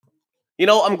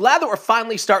I'm glad that we're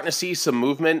finally starting to see some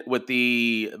movement with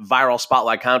the viral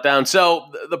spotlight countdown.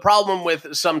 So the problem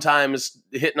with sometimes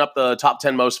hitting up the top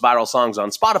 10 most viral songs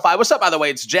on Spotify. What's up, by the way?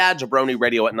 It's Jad Jabroni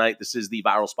Radio at Night. This is the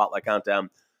viral spotlight countdown.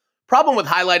 Problem with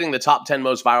highlighting the top 10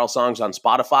 most viral songs on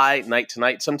Spotify night to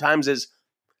night sometimes is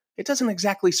it doesn't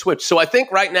exactly switch. So I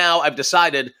think right now I've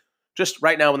decided, just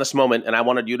right now in this moment, and I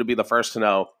wanted you to be the first to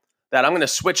know, that I'm going to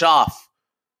switch off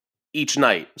each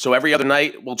night. So every other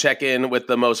night, we'll check in with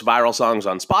the most viral songs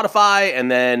on Spotify,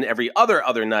 and then every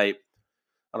other night,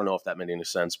 I don't know if that made any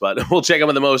sense, but we'll check in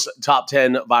with the most top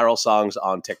 10 viral songs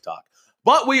on TikTok.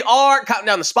 But we are counting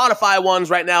down the Spotify ones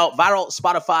right now. Viral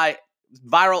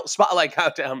Spotlight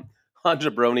Countdown on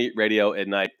Jabroni Radio at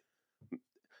Night.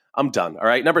 I'm done, all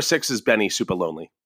right? Number 6 is BENEE, Supalonely.